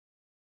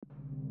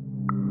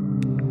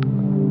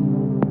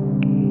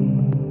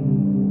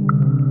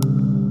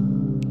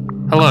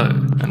Hello,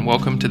 and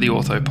welcome to the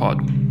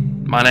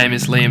OrthoPod. My name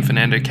is Liam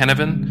Fernando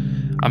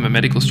Canavan. I'm a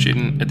medical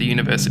student at the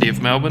University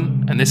of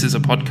Melbourne, and this is a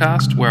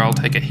podcast where I'll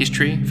take a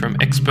history from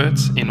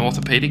experts in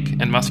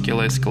orthopaedic and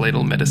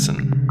musculoskeletal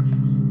medicine.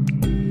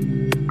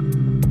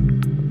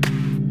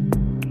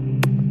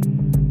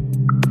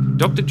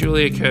 Dr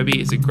Julia Kirby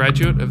is a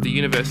graduate of the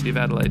University of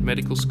Adelaide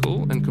Medical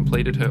School and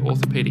completed her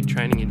orthopaedic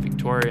training in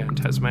Victoria and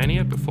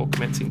Tasmania before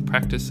commencing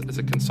practice as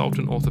a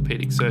consultant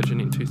orthopaedic surgeon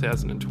in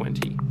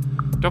 2020.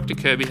 Dr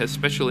Kirby has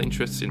special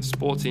interests in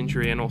sports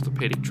injury and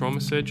orthopaedic trauma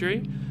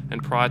surgery,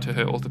 and prior to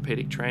her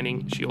orthopaedic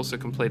training, she also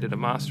completed a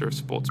Master of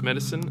Sports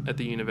Medicine at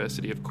the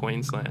University of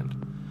Queensland.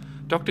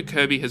 Dr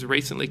Kirby has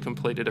recently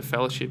completed a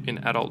fellowship in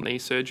adult knee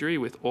surgery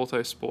with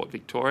OrthoSport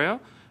Victoria,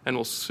 and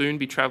will soon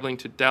be travelling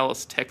to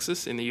Dallas,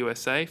 Texas in the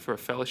USA for a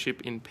fellowship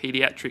in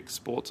paediatric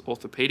sports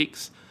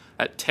orthopaedics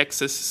at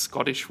Texas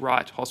Scottish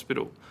Rite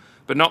Hospital,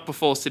 but not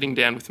before sitting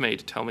down with me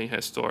to tell me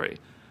her story.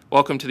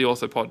 Welcome to the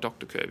OrthoPod,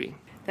 Dr Kirby.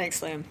 Thanks,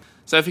 Liam.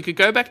 So if you could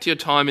go back to your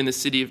time in the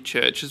City of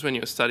Churches when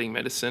you were studying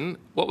medicine,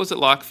 what was it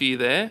like for you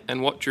there,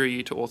 and what drew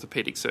you to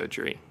orthopaedic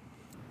surgery?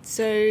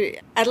 So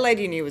Adelaide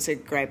Uni was a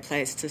great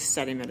place to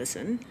study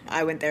medicine.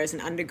 I went there as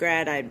an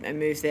undergrad. I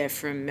moved there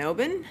from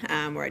Melbourne,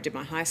 where I did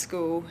my high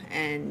school,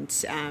 and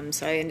so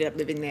I ended up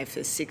living there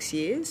for 6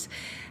 years.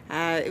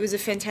 It was a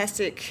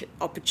fantastic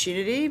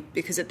opportunity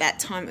because at that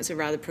time it was a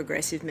rather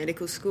progressive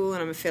medical school,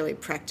 and I'm a fairly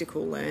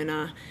practical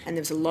learner, and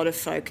there was a lot of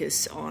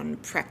focus on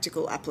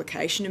practical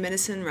application of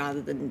medicine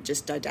rather than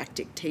just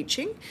didactic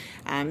teaching.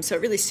 So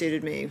it really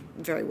suited me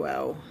very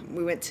well.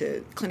 We went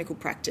to clinical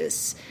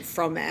practice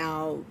from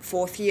our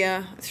fourth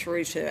year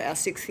through to our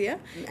sixth year,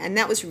 and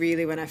that was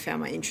really when I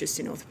found my interest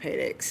in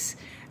orthopaedics.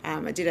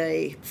 I did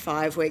a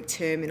 5-week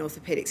term in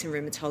orthopaedics and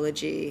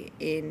rheumatology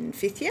in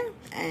fifth year,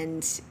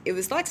 and it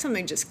was like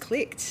something just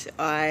clicked.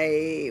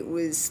 I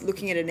was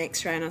looking at an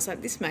x-ray and I was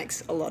like, this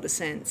makes a lot of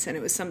sense, and it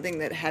was something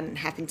that hadn't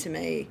happened to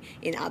me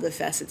in other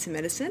facets of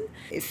medicine.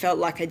 It felt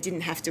like I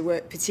didn't have to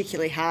work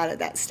particularly hard at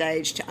that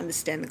stage to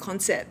understand the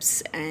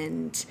concepts,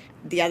 and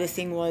the other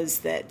thing was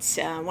that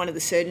one of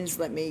the surgeons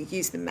let me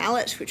use the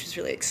mallet, which was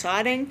really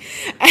exciting.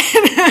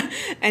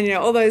 And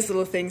all those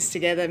little things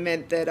together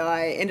meant that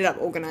I ended up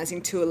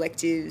organising 2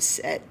 electives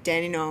at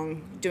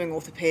Dandenong doing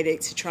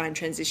orthopaedics to try and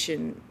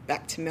transition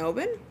back to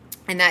Melbourne.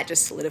 And that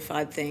just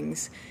solidified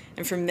things.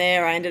 And from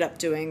there, I ended up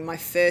doing my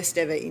first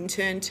ever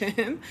intern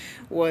term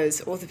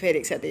was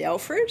orthopaedics at the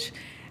Alfred,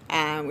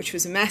 which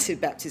was a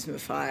massive baptism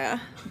of fire.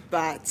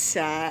 But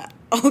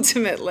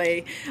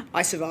ultimately,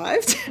 I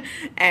survived,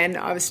 and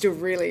I was still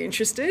really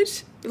interested,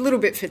 a little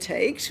bit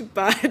fatigued,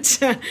 but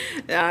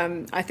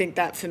I think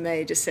that for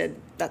me just said,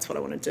 that's what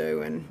I want to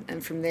do.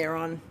 And from there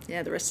on,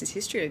 the rest is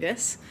history, I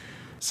guess.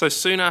 So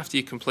soon after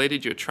you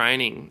completed your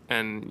training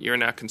and you're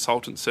now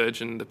consultant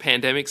surgeon, the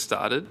pandemic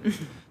started.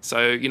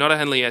 So you not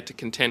only had to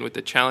contend with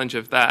the challenge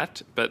of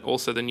that, but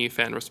also the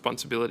newfound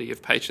responsibility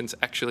of patients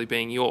actually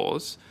being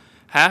yours.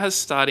 How has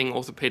starting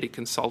orthopaedic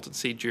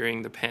consultancy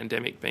during the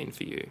pandemic been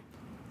for you?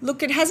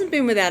 Look, it hasn't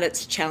been without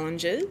its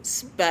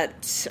challenges,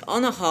 but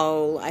on the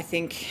whole, I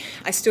think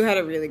I still had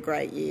a really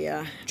great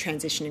year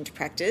transition into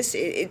practice.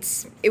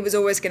 It was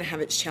always going to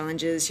have its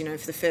challenges. For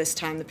the first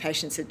time, the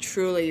patients are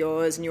truly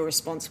yours and you're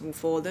responsible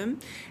for them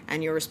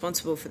and you're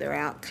responsible for their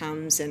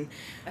outcomes. And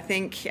I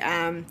think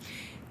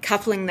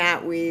coupling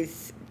that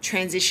with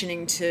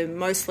transitioning to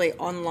mostly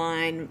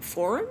online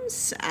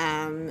forums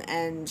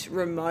and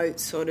remote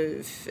sort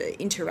of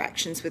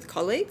interactions with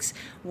colleagues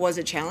was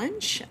a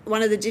challenge.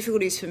 One of the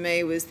difficulties for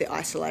me was the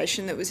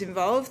isolation that was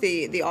involved.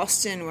 The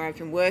Austin, where I've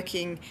been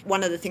working,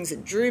 one of the things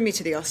that drew me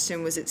to the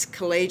Austin was its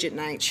collegiate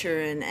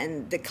nature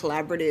and the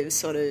collaborative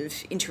sort of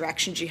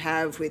interactions you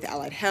have with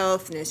allied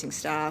health, nursing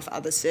staff,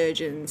 other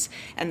surgeons,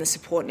 and the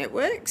support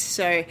networks.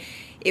 So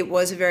it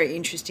was a very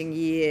interesting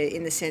year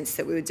in the sense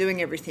that we were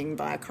doing everything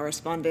via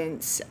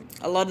correspondence.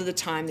 A lot of the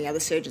time the other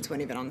surgeons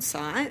weren't even on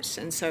site,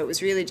 and so it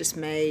was really just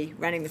me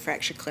running the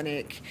fracture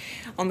clinic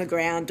on the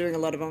ground, doing a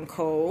lot of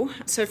on-call.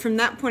 So from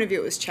that point of view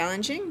it was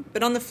challenging,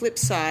 but on the flip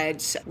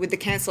side, with the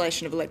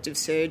cancellation of elective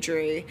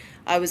surgery,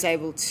 I was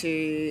able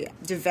to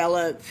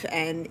develop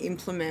and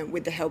implement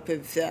with the help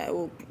of,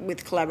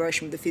 with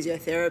collaboration with the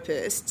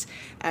physiotherapists,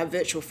 a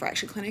virtual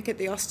fracture clinic at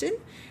the Austin,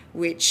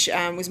 which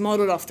was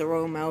modelled off the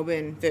Royal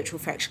Melbourne Virtual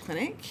Fracture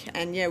Clinic.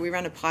 And we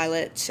ran a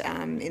pilot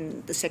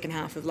in the second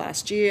half of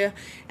last year,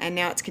 and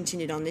now it's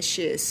continued on this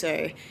year.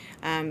 So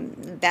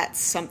that's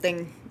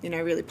something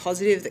really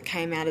positive that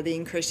came out of the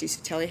increased use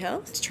of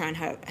telehealth to try and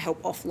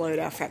help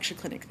offload our fracture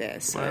clinic there.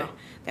 So wow.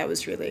 That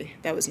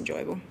was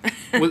enjoyable.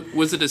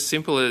 Was it as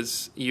simple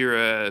as you're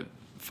a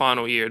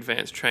final year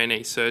advanced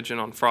trainee surgeon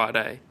on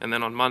Friday, and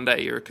then on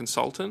Monday you're a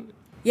consultant?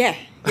 Yeah,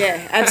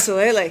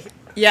 absolutely.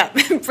 Yeah,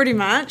 pretty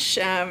much.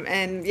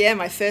 And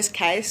my first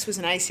case was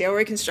an ACL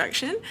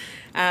reconstruction,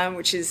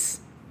 which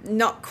is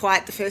Not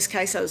quite the first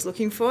case I was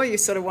looking for. You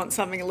sort of want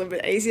something a little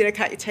bit easier to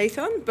cut your teeth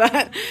on,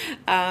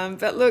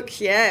 but look,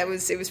 yeah, it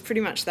was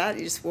pretty much that.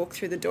 You just walk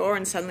through the door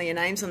and suddenly your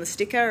name's on the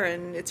sticker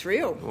and it's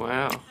real.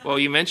 Wow. Well,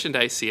 you mentioned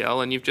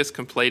ACL, and you've just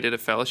completed a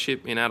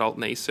fellowship in adult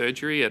knee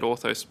surgery at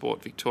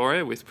OrthoSport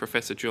Victoria with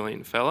Professor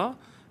Julian Feller.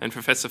 And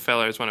Professor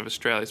Feller is one of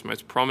Australia's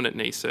most prominent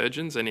knee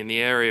surgeons, and in the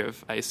area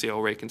of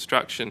ACL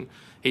reconstruction,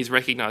 he's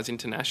recognised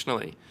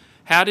internationally.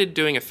 How did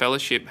doing a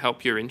fellowship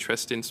help your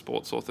interest in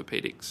sports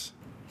orthopaedics?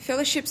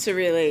 Fellowships are a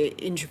really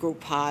integral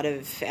part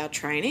of our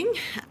training.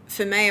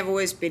 For me, I've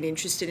always been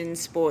interested in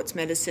sports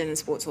medicine and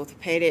sports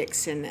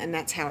orthopaedics, and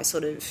that's how I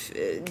sort of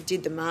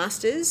did the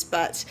masters.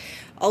 But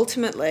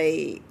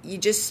ultimately, you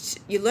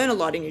learn a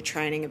lot in your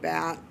training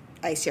about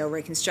ACL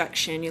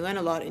reconstruction. You learn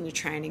a lot in your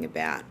training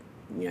about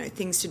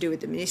things to do with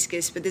the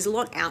meniscus, but there's a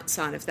lot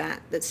outside of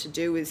that that's to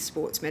do with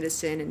sports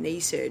medicine and knee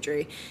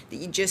surgery that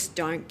you just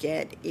don't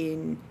get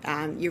in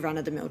your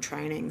run-of-the-mill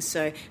training.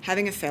 So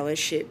having a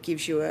fellowship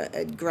gives you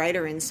a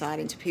greater insight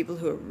into people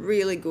who are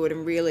really good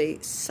and really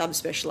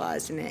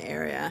subspecialised in their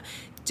area,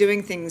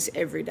 doing things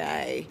every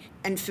day.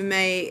 And for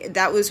me,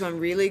 that was one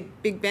really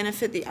big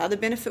benefit. The other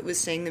benefit was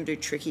seeing them do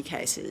tricky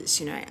cases,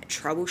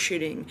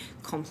 troubleshooting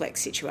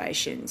complex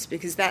situations,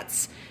 because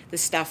that's the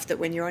stuff that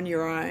when you're on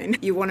your own,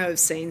 you want to have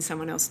seen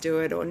someone else do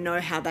it or know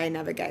how they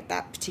navigate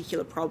that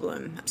particular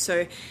problem.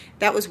 So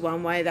that was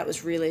one way that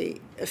was really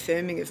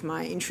affirming of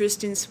my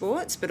interest in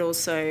sports, but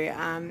also,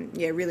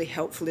 really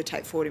helpful to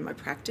take forward in my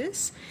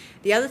practice.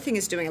 The other thing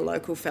is doing a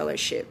local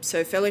fellowship.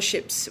 So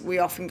fellowships, we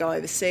often go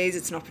overseas.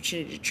 It's an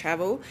opportunity to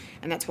travel,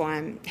 and that's why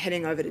I'm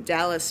heading over to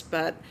Dallas.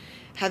 But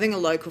having a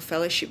local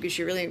fellowship gives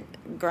you really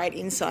great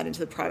insight into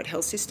the private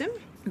health system,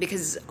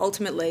 because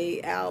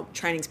ultimately our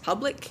training's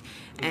public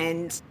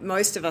and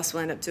most of us will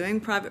end up doing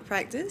private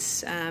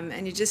practice, and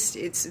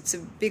it's a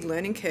big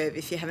learning curve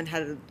if you haven't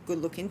had a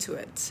good look into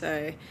it.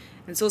 So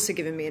it's also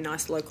given me a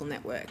nice local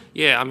network.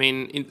 Yeah, I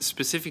mean,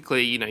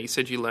 specifically, you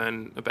said you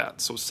learn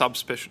about sort of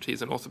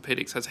subspecialties, and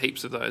orthopaedics has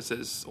heaps of those.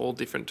 There's all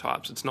different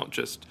types. It's not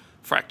just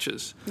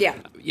fractures. Yeah.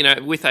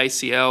 With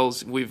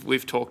ACLs,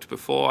 we've talked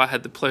before. I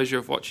had the pleasure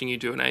of watching you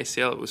do an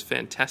ACL. It was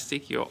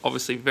fantastic. You're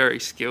obviously very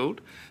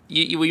skilled.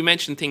 You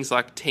mentioned things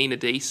like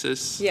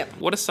tenodesis. Yeah.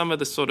 What are some of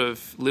the sort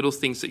of little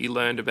things that you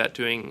learned about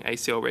doing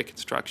ACL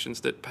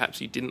reconstructions that perhaps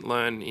you didn't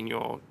learn in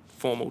your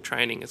formal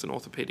training as an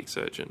orthopaedic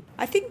surgeon?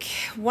 I think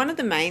one of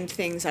the main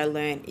things I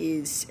learned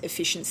is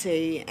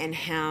efficiency and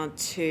how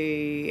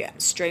to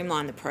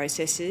streamline the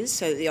processes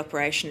so that the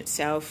operation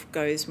itself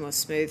goes more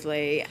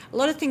smoothly. A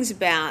lot of things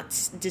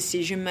about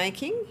decision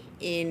making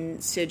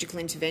in surgical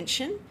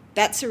intervention.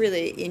 That's a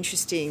really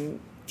interesting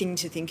thing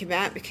to think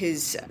about,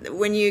 because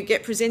when you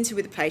get presented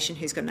with a patient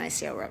who's got an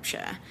ACL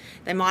rupture,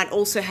 they might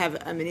also have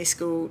a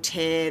meniscal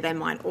tear, they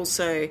might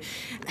also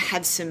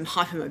have some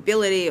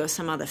hypermobility or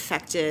some other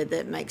factor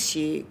that makes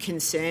you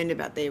concerned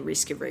about their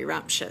risk of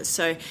re-rupture.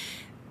 So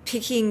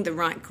picking the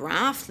right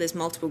graft, there's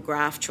multiple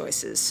graft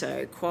choices,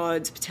 so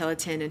quads, patella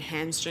tendon,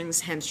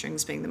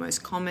 hamstrings being the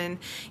most common.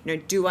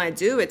 Do I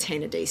do a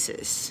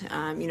tenodesis?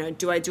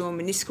 Do I do a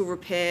meniscal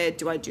repair?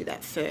 Do I do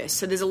that first?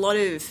 So there's a lot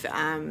of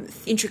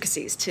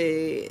intricacies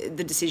to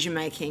the decision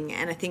making,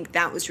 and I think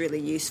that was really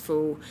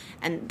useful,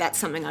 and that's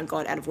something I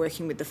got out of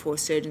working with the 4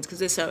 surgeons, because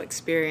they're so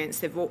experienced.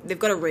 They've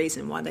got a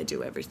reason why they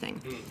do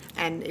everything,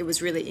 and it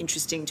was really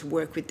interesting to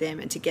work with them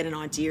and to get an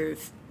idea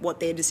of what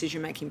their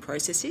decision-making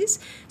process is.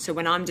 So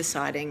when I'm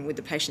deciding with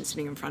the patient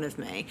sitting in front of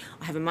me,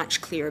 I have a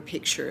much clearer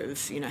picture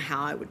of,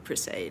 how I would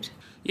proceed.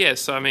 Yeah,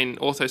 so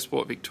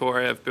OrthoSport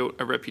Victoria have built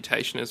a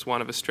reputation as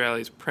one of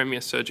Australia's premier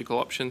surgical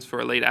options for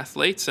elite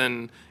athletes,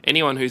 and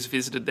anyone who's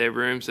visited their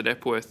rooms at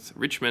Epworth,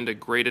 Richmond, are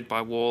greeted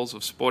by walls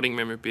of sporting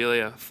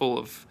memorabilia full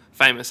of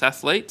famous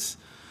athletes.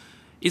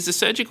 Is the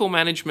surgical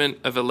management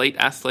of elite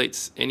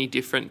athletes any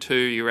different to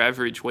your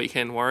average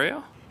weekend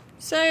warrior?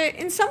 So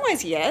in some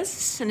ways,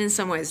 yes, and in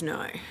some ways,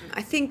 no.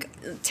 I think,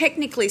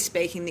 technically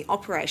speaking, the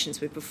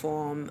operations we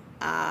perform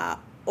are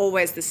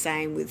always the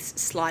same with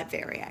slight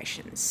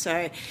variations.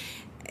 So,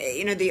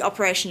 the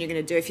operation you're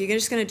going to do, if you're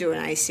just going to do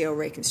an ACL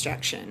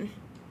reconstruction,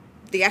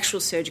 the actual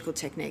surgical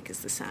technique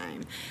is the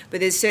same. But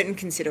there's certain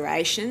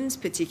considerations,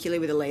 particularly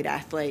with elite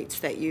athletes,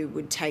 that you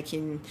would take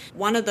in.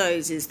 One of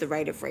those is the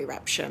rate of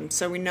re-rupture.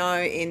 So we know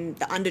in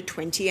the under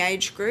 20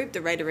 age group,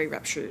 the rate of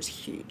re-rupture is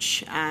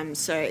huge.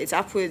 So it's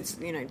upwards,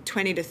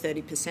 20 to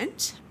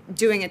 30%.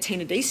 Doing a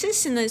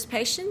tenodesis in those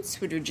patients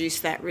would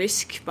reduce that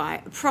risk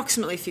by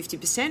approximately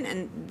 50%.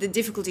 And the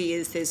difficulty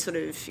is there's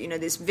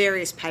there's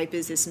various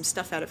papers. There's some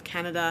stuff out of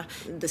Canada,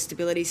 the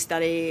stability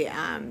study.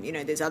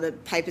 There's other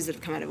papers that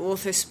have come out of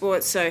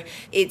OrthoSport. So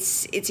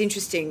it's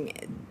interesting.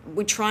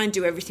 We try and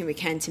do everything we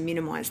can to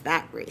minimise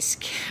that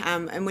risk.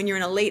 And when you're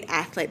an elite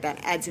athlete, that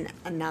adds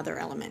another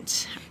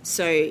element.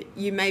 So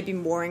you may be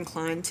more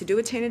inclined to do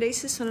a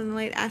tenodesis on an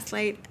elite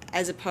athlete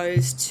as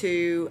opposed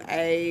to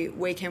a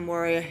weekend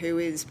warrior who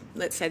is,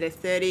 let's say they're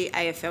 30,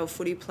 AFL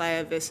footy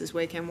player versus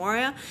weekend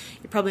warrior.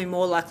 You're probably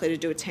more likely to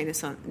do a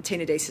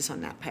tenodesis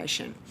on that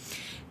patient.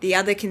 The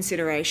other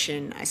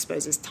consideration, I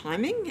suppose, is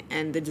timing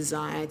and the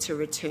desire to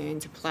return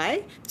to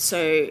play.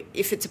 So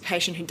if it's a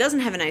patient who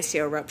doesn't have an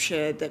ACL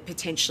rupture that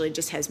potentially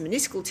just has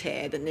meniscal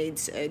tear that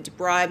needs a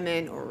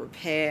debridement or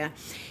repair,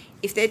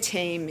 if their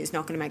team is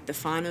not going to make the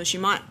finals, you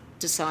might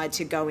decide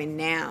to go in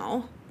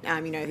now.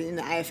 In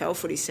the AFL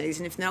footy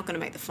season, if they're not going to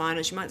make the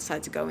finals, you might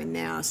decide to go in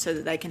now so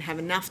that they can have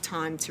enough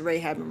time to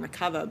rehab and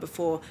recover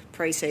before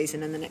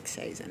pre-season and the next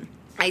season.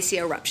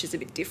 ACL rupture is a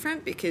bit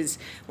different because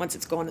once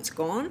it's gone, it's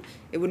gone.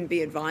 It wouldn't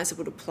be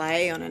advisable to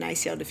play on an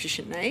ACL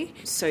deficient knee.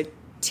 So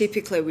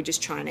typically we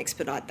just try and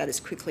expedite that as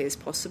quickly as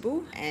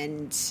possible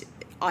and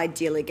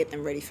ideally get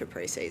them ready for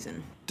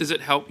pre-season. Does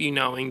it help you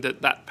knowing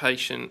that that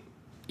patient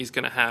is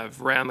going to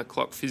have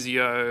round-the-clock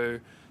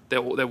physio,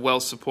 they're well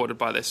supported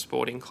by their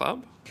sporting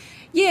club?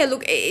 Yeah,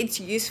 look, it's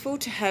useful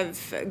to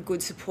have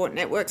good support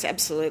networks,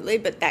 absolutely,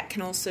 but that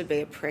can also be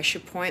a pressure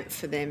point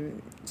for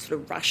them sort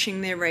of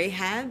rushing their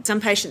rehab.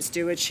 Some patients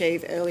do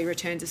achieve early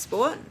return to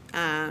sport,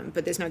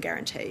 but there's no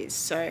guarantees.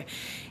 So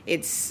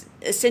it's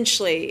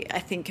essentially, I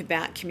think,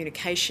 about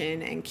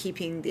communication and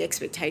keeping the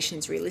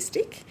expectations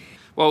realistic.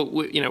 Well,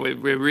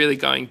 we're really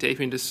going deep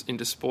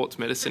into sports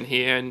medicine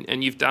here,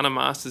 and you've done a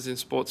master's in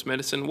sports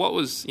medicine. What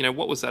was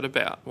that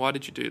about? Why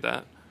did you do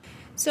that?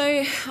 So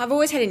I've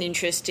always had an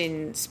interest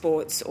in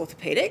sports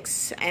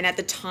orthopaedics, and at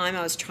the time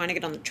I was trying to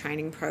get on the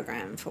training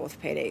program for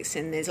orthopaedics,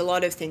 and there's a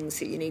lot of things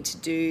that you need to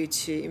do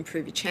to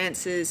improve your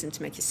chances and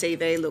to make your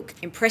CV look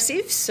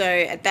impressive. So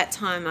at that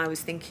time I was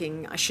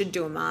thinking I should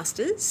do a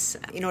master's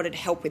in order to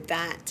help with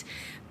that.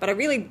 But I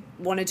really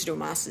wanted to do a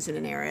master's in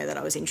an area that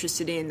I was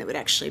interested in that would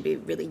actually be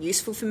really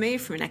useful for me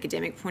from an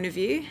academic point of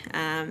view.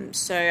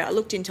 So I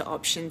looked into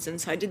options, and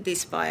so I did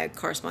this via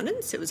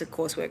correspondence. It was a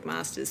coursework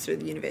master's through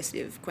the University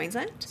of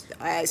Queensland.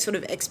 I sort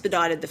of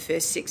expedited the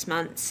first 6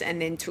 months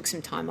and then took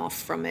some time off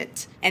from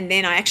it. And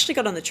then I actually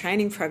got on the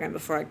training program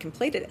before I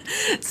completed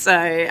it.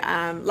 So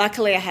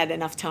luckily I had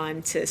enough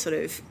time to sort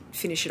of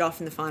finish it off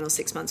in the final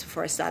 6 months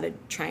before I started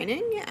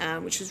training,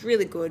 which was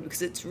really good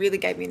because it really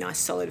gave me a nice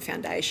solid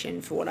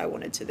foundation for what I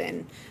wanted to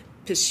then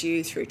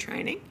pursue through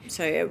training.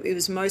 So it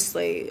was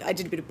mostly, I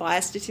did a bit of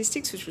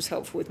biostatistics, which was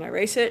helpful with my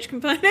research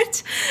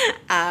component,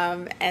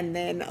 and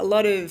then a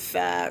lot of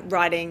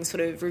writing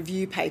sort of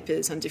review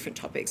papers on different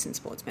topics in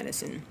sports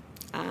medicine,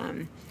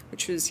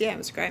 which was, it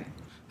was great.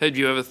 Had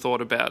you ever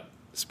thought about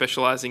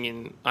specialising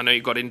in, I know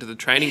you got into the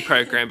training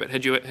program, but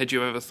had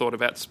you ever thought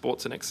about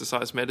sports and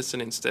exercise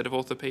medicine instead of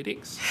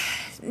orthopaedics?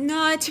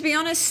 No, to be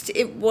honest,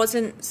 it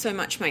wasn't so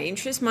much my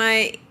interest.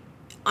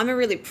 I'm a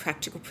really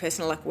practical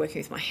person. I like working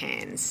with my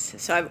hands.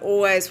 So I've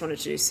always wanted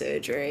to do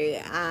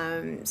surgery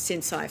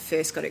since I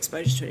first got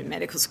exposure to it in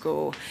medical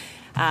school.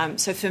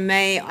 So for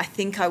me, I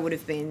think I would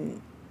have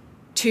been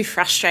too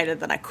frustrated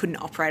that I couldn't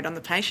operate on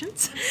the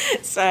patients.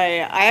 So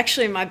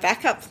my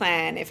backup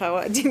plan, if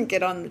I didn't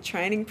get on the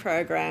training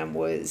program,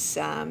 was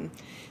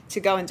to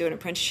go and do an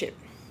apprenticeship,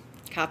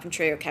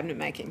 carpentry or cabinet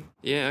making.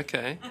 Yeah,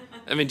 okay.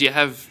 I mean, do you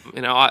have,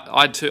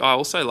 I too, I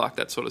also like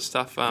that sort of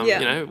stuff.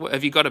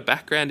 Have you got a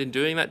background in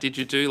doing that? Did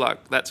you do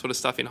like that sort of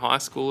stuff in high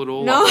school at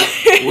all? No.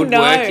 Like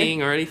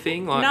woodworking or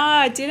anything? No,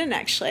 I didn't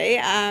actually.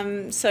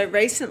 So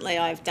recently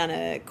I've done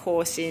a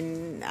course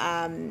in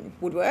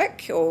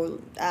woodwork or,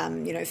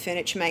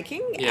 furniture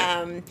making,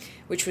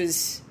 which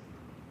was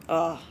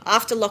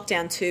after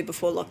lockdown 2,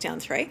 before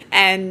lockdown 3.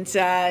 And so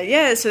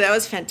that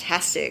was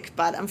fantastic.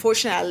 But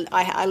unfortunately,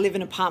 I live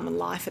an apartment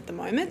life at the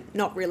moment,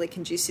 not really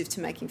conducive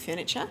to making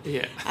furniture.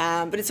 Yeah.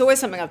 But it's always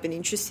something I've been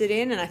interested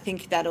in, and I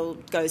think that all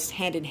goes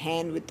hand in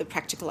hand with the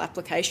practical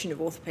application of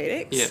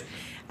orthopaedics. Yeah.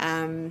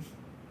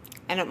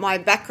 And my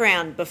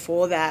background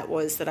before that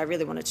was that I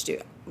really wanted to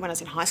do, when I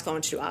was in high school, I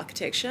wanted to do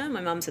architecture.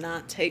 My mum's an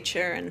art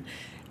teacher, and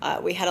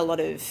we had a lot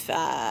of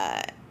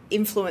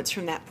influence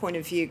from that point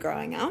of view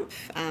growing up.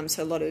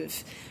 So a lot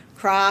of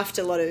craft,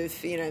 a lot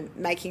of,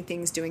 making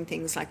things, doing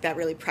things like that,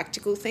 really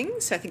practical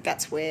things. So I think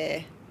that's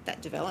where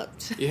that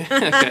developed. Yeah,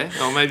 okay.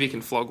 Or maybe you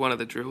can flog one of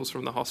the drills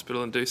from the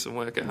hospital and do some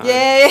work at home.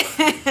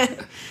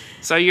 Yeah.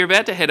 So you're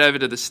about to head over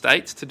to the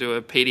States to do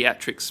a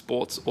paediatric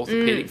sports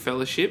orthopaedic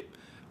fellowship.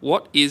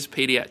 What is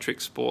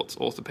paediatric sports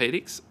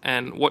orthopaedics,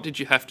 and what did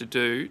you have to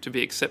do to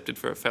be accepted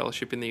for a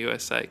fellowship in the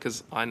USA?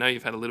 Because I know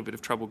you've had a little bit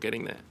of trouble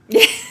getting there.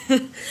 Yeah.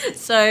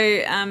 So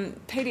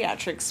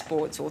paediatric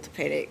sports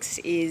orthopaedics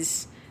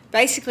is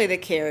basically the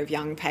care of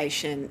young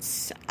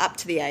patients up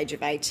to the age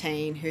of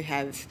 18 who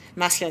have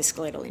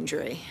musculoskeletal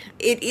injury.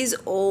 It is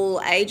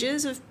all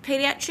ages of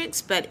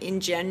paediatrics, but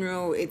in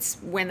general it's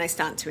when they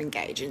start to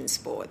engage in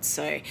sports.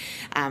 So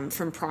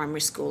from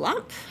primary school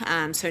up,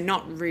 so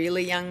not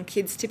really young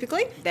kids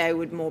typically. They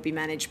would more be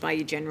managed by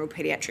your general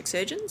paediatric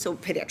surgeons or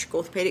paediatric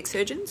orthopaedic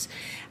surgeons.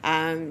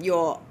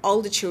 Your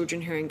older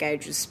children who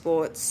engage with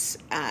sports,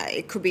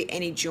 it could be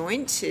any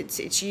joint.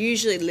 It's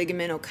usually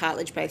ligament or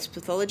cartilage-based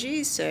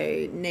pathologies,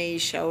 so knee,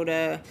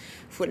 shoulder,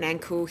 foot and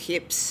ankle,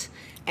 hips,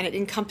 and it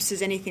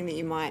encompasses anything that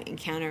you might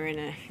encounter in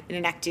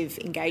an active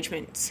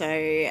engagement. So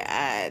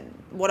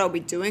what I'll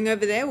be doing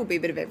over there will be a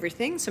bit of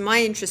everything. So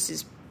my interest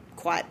is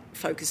quite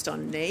focused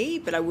on knee,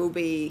 but I will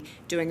be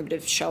doing a bit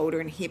of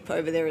shoulder and hip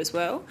over there as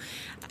well.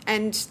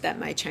 And that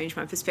may change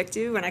my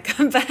perspective when I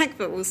come back,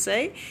 but we'll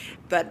see.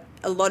 But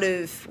a lot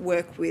of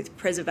work with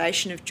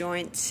preservation of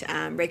joint,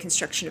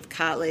 reconstruction of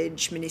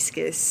cartilage,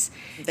 meniscus.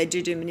 They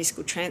do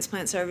meniscal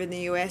transplants over in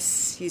the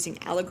US using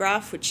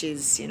allograft, which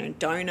is,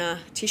 donor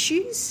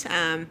tissues.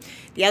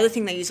 The other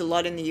thing they use a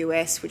lot in the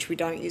US, which we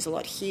don't use a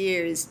lot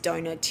here, is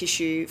donor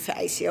tissue for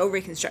ACL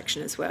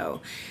reconstruction as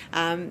well.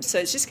 So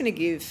it's just going to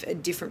give a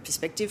different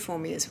perspective for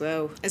me as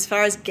well. As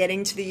far as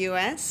getting to the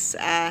US,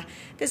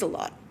 there's a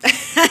lot.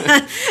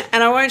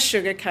 And I won't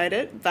sugarcoat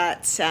it,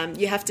 but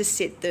you have to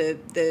sit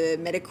the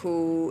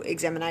medical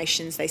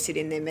examinations they sit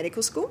in their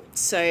medical school.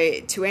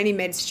 So to any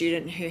med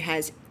student who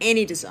has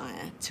any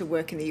desire to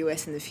work in the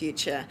US in the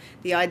future,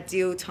 the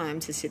ideal time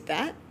to sit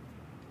that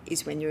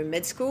is when you're in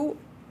med school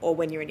or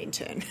when you're an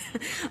intern.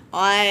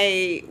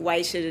 I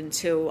waited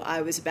until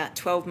I was about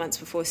 12 months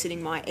before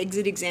sitting my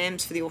exit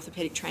exams for the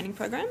orthopaedic training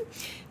program.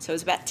 So it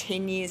was about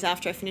 10 years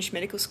after I finished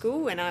medical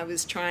school, and I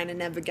was trying to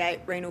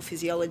navigate renal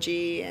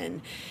physiology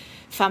and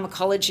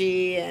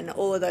pharmacology and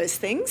all of those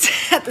things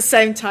at the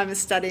same time as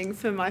studying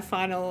for my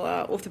final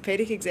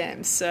orthopaedic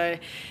exams. So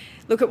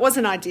look, it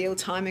wasn't ideal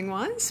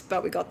timing-wise,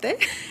 but we got there.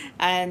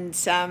 And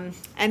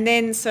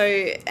then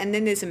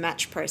there's a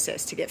match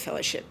process to get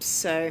fellowships.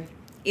 So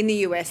in the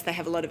US, they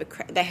have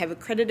they have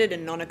accredited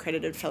and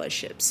non-accredited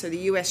fellowships. So the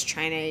US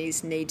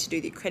trainees need to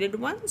do the accredited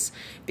ones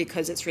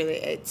because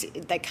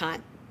they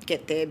can't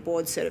get their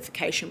board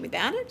certification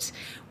without it.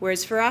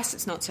 Whereas for us,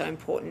 it's not so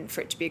important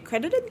for it to be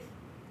accredited.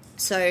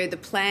 So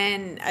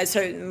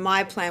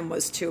my plan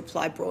was to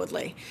apply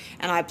broadly,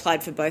 and I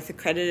applied for both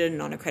accredited and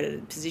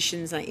non-accredited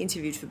positions. I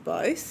interviewed for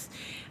both,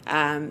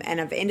 and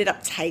I've ended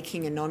up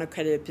taking a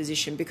non-accredited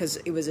position because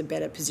it was a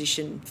better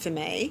position for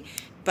me.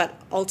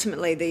 But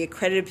ultimately, the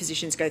accredited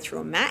positions go through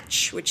a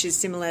match, which is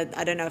similar.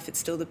 I don't know if it's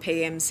still the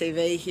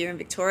PMCV here in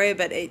Victoria,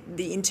 but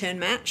the intern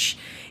match,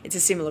 it's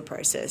a similar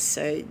process.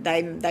 So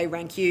they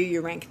rank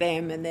you rank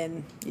them, and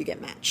then you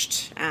get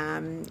matched.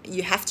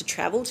 You have to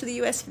travel to the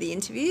US for the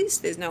interviews.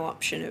 There's no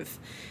option of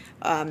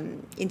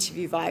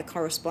interview via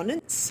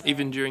correspondence.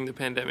 Even during the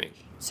pandemic?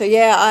 So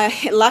yeah,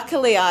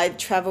 luckily I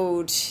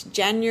travelled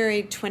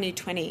January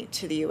 2020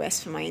 to the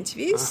US for my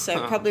interviews.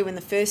 So probably when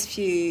the first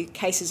few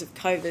cases of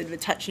COVID were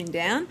touching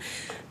down,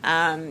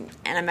 and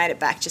I made it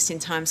back just in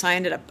time. So I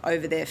ended up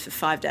over there for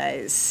 5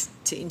 days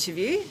to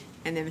interview,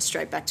 and then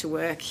straight back to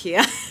work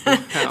here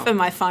for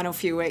my final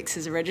few weeks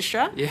as a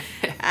registrar. Yeah.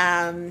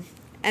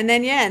 And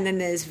then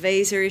there's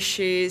visa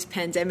issues,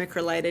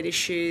 pandemic-related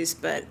issues,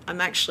 but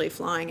I'm actually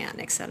flying out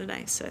next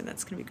Saturday, so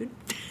that's going to be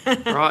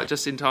good. Right,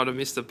 just in time to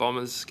miss the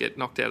Bombers get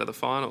knocked out of the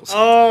finals.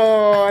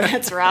 Oh,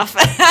 that's rough.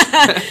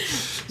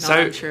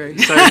 Not true.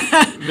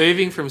 So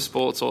moving from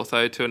sports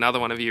ortho to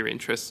another one of your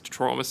interests,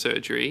 trauma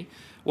surgery,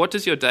 what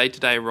does your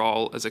day-to-day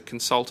role as a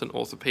consultant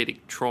orthopaedic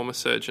trauma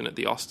surgeon at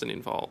the Austin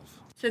involve?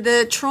 So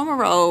the trauma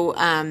role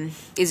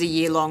is a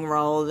year-long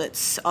role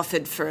that's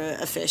offered for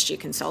a first-year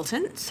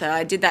consultant. So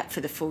I did that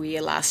for the full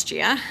year last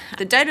year.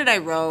 The day-to-day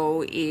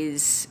role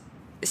is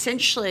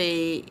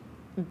essentially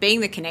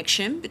being the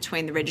connection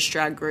between the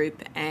registrar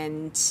group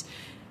and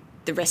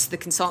the rest of the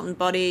consultant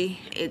body.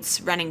 It's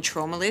running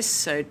trauma lists,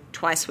 so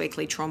twice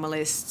weekly trauma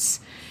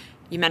lists.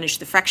 You manage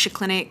the fracture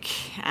clinic,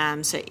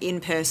 so in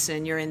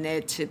person you're in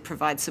there to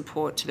provide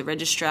support to the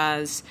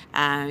registrars.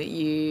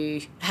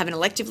 You have an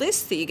elective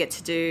list that you get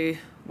to do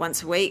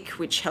once a week,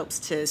 which helps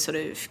to sort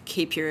of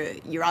keep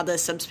your other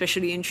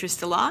subspecialty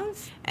interest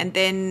alive. And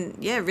then,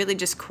 really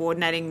just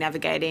coordinating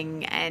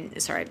and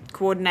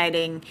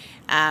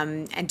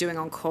doing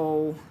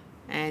on-call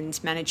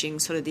and managing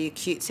sort of the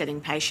acute setting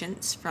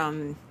patients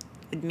from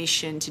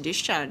admission to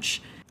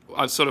discharge.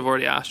 I've sort of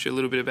already asked you a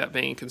little bit about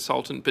being a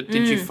consultant, but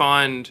did you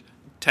find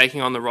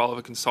taking on the role of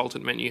a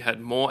consultant meant you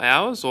had more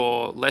hours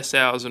or less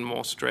hours and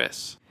more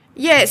stress?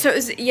 Yeah, so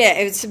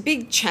it was a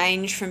big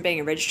change from being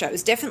a registrar. It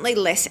was definitely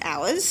less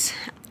hours.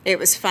 It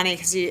was funny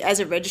because as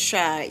a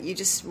registrar, you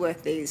just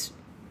work these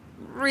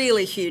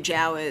really huge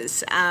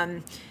hours.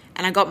 And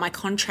I got my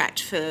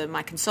contract for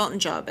my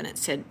consultant job and it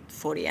said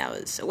 40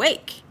 hours a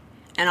week.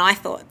 And I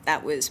thought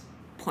that was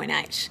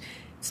 0.8.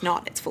 It's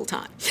not, it's full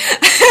time.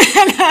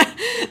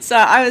 So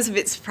I was a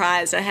bit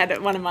surprised. I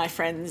had one of my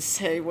friends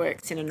who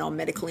works in a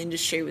non-medical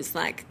industry was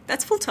like,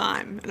 that's full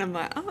time. And I'm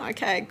like, oh,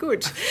 okay,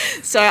 good.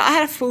 So I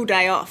had a full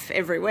day off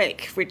every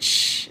week,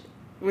 which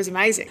was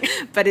amazing.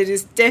 But it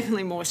is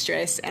definitely more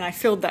stress. And I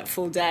filled that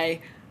full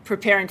day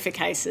preparing for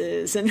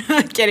cases and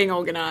getting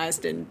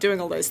organised and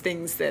doing all those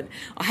things that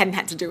I hadn't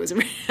had to do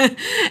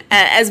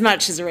as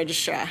much as a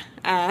registrar.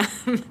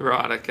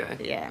 Right, okay.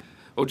 Yeah.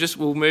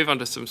 We'll move on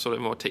to some sort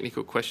of more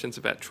technical questions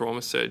about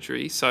trauma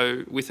surgery.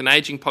 So with an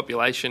ageing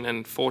population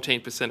and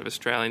 14% of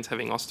Australians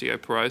having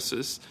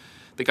osteoporosis,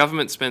 the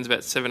government spends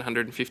about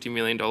 $750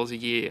 million a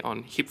year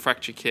on hip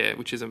fracture care,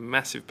 which is a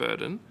massive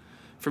burden.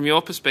 From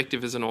your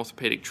perspective as an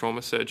orthopaedic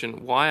trauma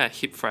surgeon, why are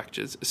hip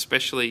fractures,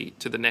 especially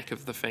to the neck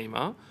of the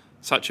femur,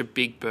 such a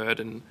big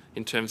burden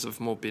in terms of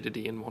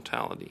morbidity and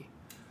mortality?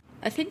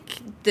 I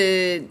think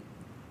the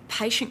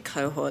patient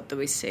cohort that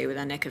we see with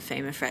our neck of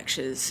femur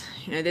fractures,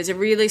 there's a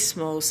really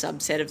small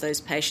subset of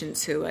those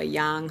patients who are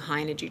young,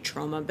 high-energy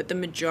trauma, but the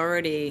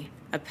majority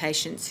are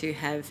patients who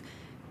have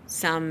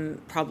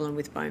some problem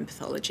with bone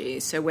pathology,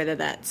 so whether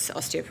that's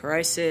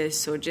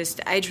osteoporosis or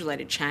just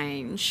age-related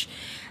change.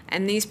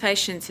 And these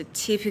patients are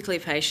typically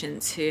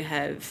patients who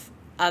have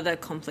other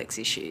complex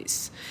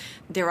issues.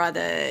 They're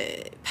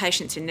either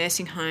patients in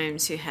nursing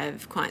homes who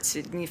have quite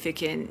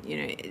significant,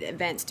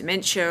 advanced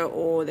dementia,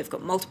 or they've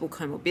got multiple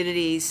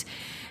comorbidities,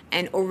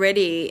 and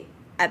already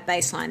at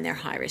baseline they're a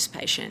high-risk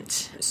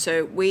patient.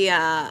 So we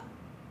are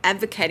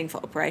advocating for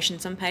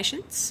operations on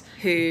patients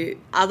who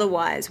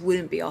otherwise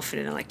wouldn't be offered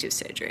an elective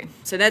surgery.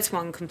 So that's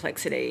one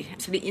complexity.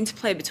 So the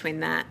interplay between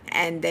that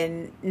and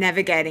then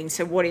navigating,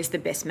 so what is the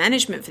best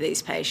management for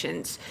these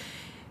patients?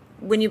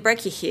 When you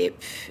break your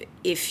hip,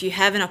 if you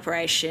have an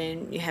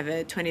operation, you have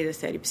a 20 to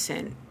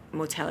 30%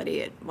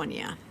 mortality at 1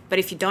 year. But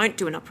if you don't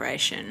do an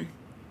operation,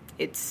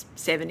 it's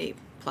 70+%.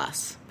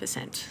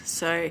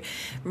 So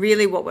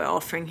really what we're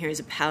offering here is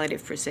a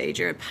palliative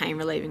procedure, a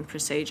pain-relieving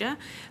procedure,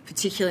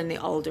 particularly in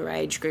the older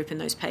age group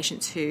and those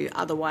patients who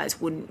otherwise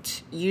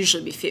wouldn't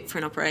usually be fit for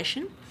an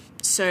operation.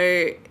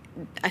 So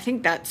I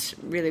think that's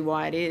really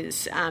why it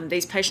is.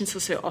 These patients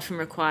also often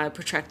require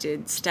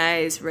protracted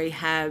stays,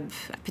 rehab,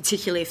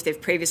 particularly if they've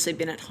previously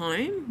been at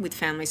home with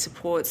family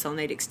supports. They'll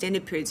need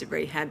extended periods of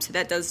rehab, so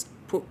that does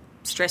put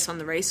stress on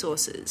the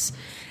resources.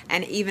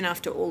 And even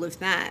after all of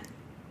that,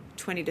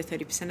 20 to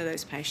 30% of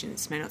those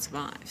patients may not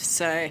survive.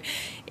 So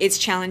it's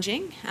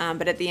challenging,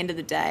 but at the end of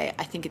the day,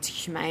 I think it's a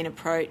humane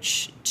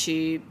approach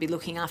to be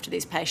looking after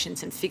these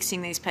patients and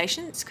fixing these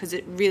patients, because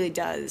it really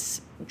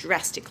does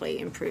drastically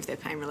improve their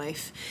pain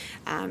relief.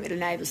 It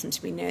enables them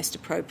to be nursed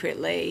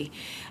appropriately.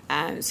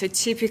 So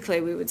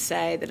typically we would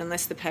say that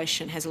unless the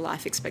patient has a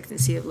life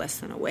expectancy of less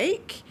than a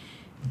week,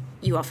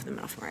 you offer them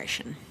an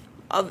operation.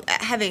 Of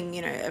having,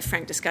 a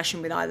frank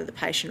discussion with either the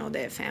patient or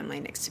their family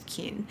next of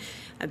kin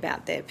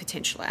about their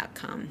potential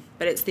outcome.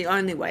 But it's the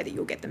only way that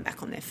you'll get them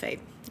back on their feet.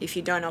 If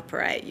you don't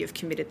operate, you've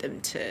committed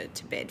them to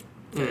bed.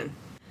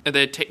 Are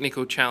there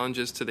technical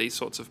challenges to these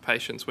sorts of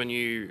patients when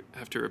you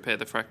have to repair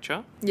the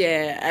fracture?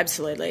 Yeah,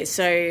 absolutely.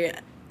 So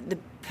the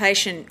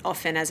patient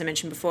often, as I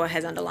mentioned before,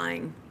 has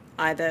underlying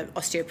either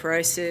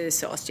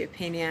osteoporosis or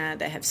osteopenia.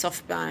 They have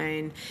soft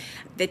bone.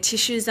 Their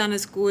tissues aren't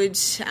as good,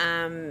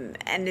 and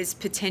there's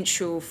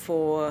potential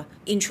for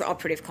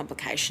intraoperative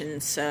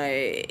complications.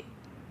 So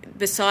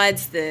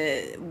besides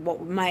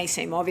what may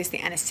seem obvious,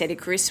 the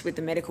anaesthetic risk with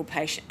the medical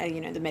patient,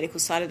 the medical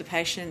side of the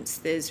patients,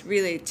 there's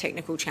really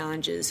technical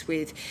challenges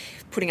with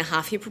putting a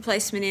half hip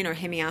replacement in or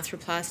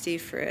hemiarthroplasty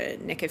for a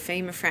neck of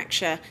femur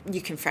fracture.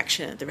 You can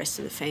fracture the rest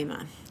of the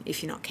femur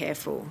if you're not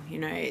careful.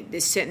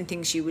 There's certain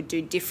things you would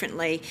do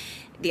differently.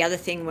 The other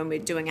thing, when we're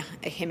doing a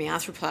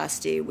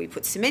hemiarthroplasty, we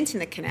put cement in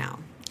the canal,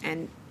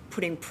 and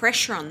putting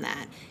pressure on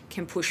that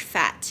can push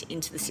fat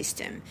into the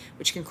system,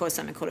 which can cause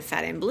something called a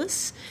fat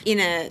embolus. In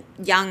a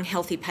young,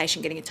 healthy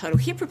patient getting a total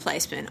hip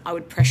replacement, I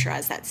would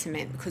pressurise that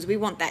cement because we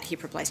want that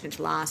hip replacement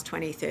to last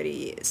 20, 30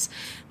 years.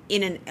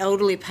 In an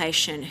elderly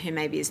patient who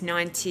maybe is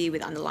 90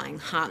 with underlying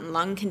heart and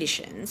lung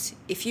conditions,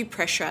 if you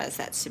pressurise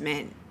that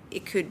cement,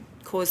 it could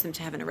cause them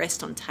to have an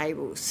arrest on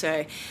table.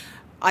 So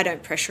I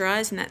don't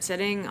pressurise in that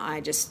setting.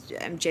 I just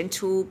am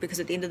gentle, because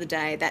at the end of the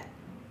day, that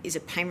is a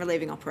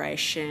pain-relieving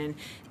operation.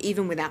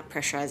 Even without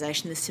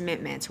pressurisation, the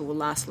cement mantle will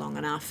last long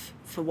enough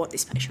for what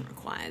this patient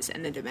requires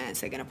and the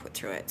demands they're going to put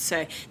through it.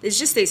 So there's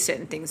just these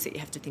certain things that you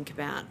have to think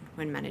about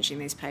when managing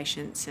these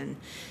patients, and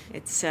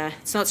it's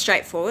not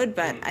straightforward,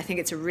 but I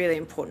think it's a really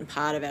important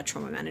part of our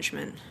trauma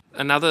management.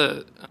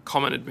 Another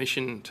common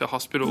admission to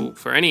hospital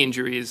for any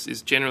injury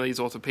is generally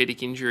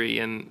orthopaedic injury,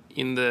 and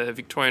in the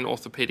Victorian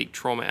Orthopaedic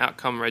Trauma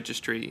Outcome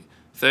Registry,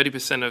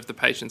 30% of the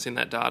patients in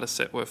that data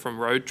set were from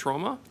road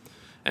trauma.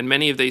 And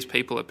many of these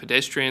people are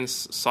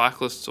pedestrians,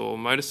 cyclists or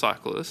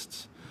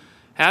motorcyclists.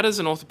 How does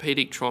an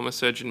orthopaedic trauma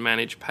surgeon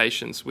manage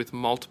patients with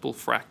multiple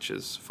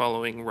fractures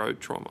following road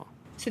trauma?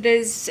 So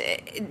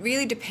it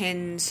really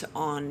depends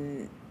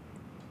on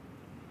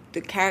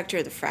the character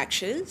of the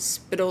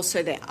fractures, but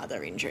also their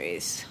other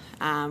injuries.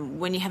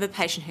 When you have a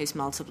patient who's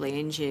multiply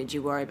injured,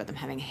 you worry about them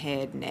having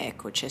head,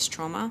 neck or chest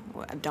trauma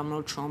or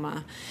abdominal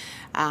trauma.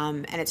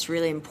 And it's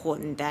really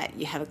important that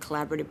you have a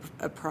collaborative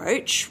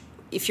approach.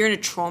 If you're in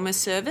a trauma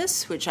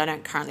service, which I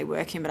don't currently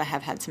work in, but I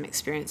have had some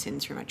experience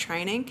in through my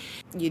training,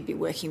 you'd be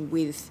working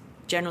with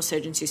general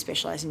surgeons who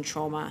specialise in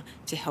trauma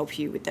to help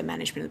you with the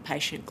management of the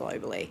patient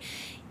globally.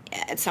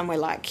 At somewhere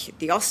like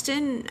the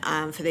Austin,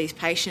 for these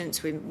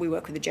patients, we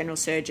work with the general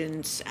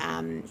surgeons,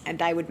 and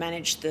they would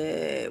manage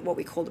what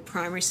we call the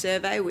primary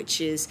survey,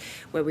 which is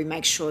where we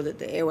make sure that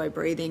the airway,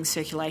 breathing,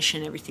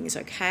 circulation, everything is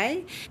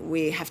okay.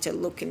 We have to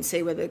look and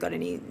see whether they've got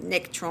any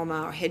neck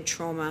trauma or head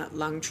trauma,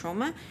 lung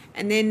trauma.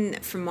 And then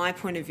from my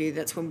point of view,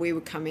 that's when we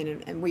would come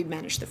in and we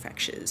manage the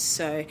fractures.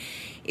 So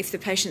if the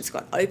patient's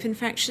got open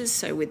fractures,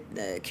 so with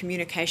the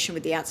communication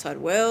with the outside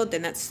world,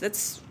 then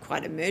that's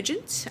quite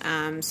emergent.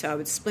 So I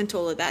would splint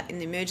all of that in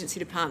the emergency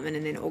department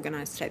and then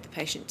organise to take the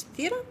patient to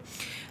theatre.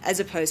 As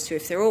opposed to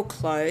if they're all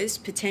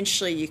closed,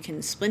 potentially you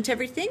can splint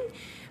everything,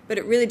 but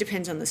it really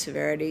depends on the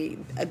severity.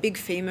 A big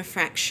femur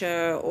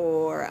fracture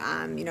or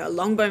a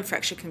long bone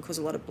fracture can cause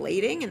a lot of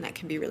bleeding, and that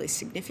can be really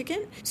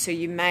significant. So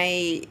you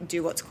may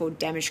do what's called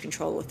damage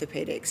control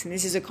orthopaedics, and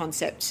this is a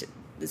concept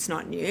that's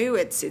not new.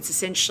 It's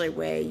essentially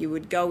where you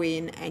would go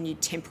in and you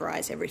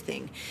temporise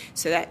everything.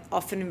 So that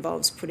often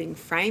involves putting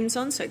frames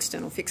on, so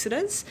external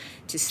fixators,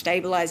 to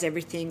stabilise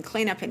everything,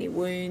 clean up any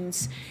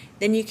wounds.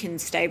 Then you can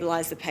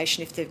stabilise the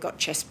patient if they've got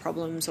chest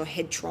problems or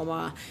head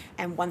trauma,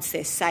 and once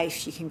they're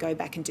safe, you can go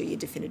back and do your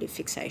definitive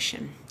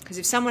fixation. Because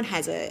if someone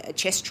has a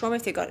chest trauma,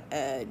 if they've got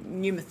a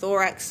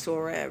pneumothorax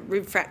or a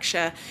rib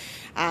fracture,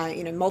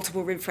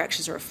 multiple rib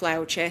fractures or a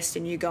flail chest,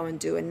 and you go and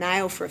do a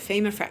nail for a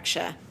femur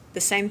fracture, the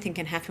same thing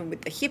can happen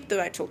with the hip that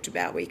I talked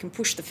about, where you can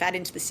push the fat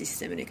into the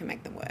system and it can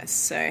make them worse.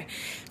 So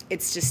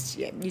it's just,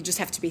 you just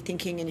have to be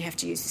thinking, and you have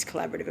to use this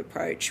collaborative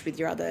approach with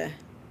your other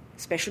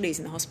specialties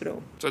in the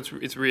hospital. So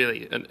it's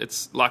really,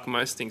 it's like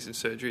most things in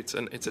surgery, it's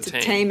a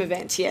team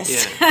event,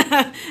 yes.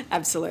 Yeah.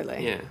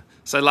 Absolutely. Yeah.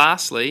 So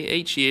lastly,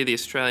 each year the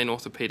Australian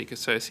Orthopaedic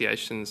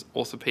Association's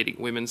Orthopaedic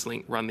Women's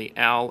Link run the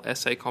OWL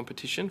essay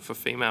competition for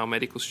female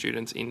medical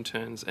students,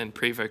 interns and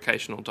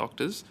pre-vocational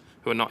doctors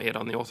who are not yet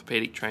on the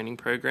orthopaedic training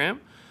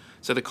program.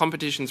 So the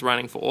competition's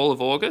running for all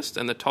of August,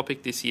 and the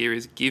topic this year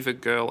is Give a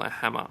Girl a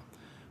Hammer.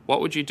 What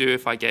would you do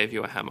if I gave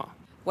you a hammer?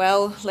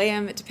 Well,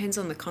 Liam, it depends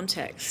on the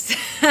context.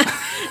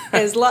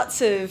 There's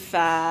lots of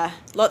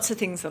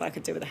things that I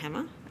could do with a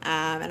hammer.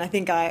 And I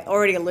think I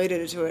already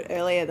alluded to it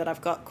earlier that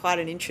I've got quite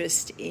an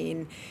interest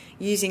in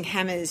using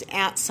hammers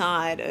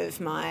outside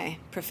of my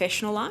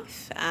professional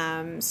life.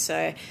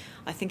 So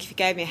I think if you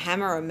gave me a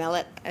hammer or a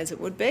mallet, as it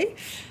would be,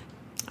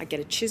 I'd get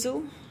a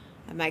chisel,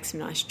 I'd make some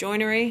nice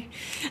joinery,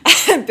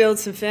 build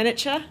some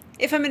furniture.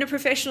 If I'm in a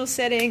professional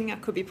setting, I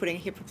could be putting a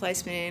hip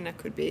replacement in, I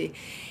could be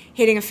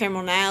hitting a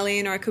femoral nail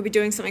in, or I could be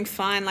doing something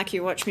fine like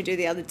you watched me do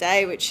the other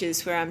day, which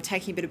is where I'm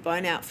taking a bit of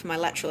bone out for my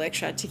lateral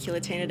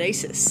extra-articular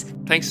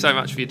tenodesis. Thanks so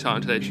much for your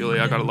time today,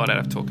 Julia. I got a lot out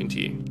of talking to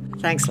you.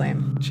 Thanks,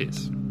 Liam.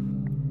 Cheers.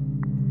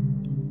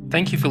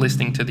 Thank you for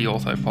listening to the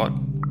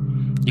OrthoPod.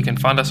 You can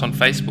find us on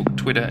Facebook,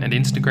 Twitter and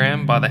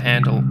Instagram by the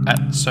handle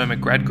 @SOMA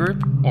Grad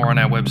Group or on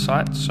our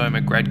website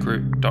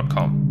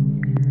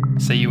somagradgroup.com.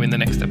 See you in the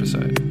next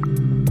episode.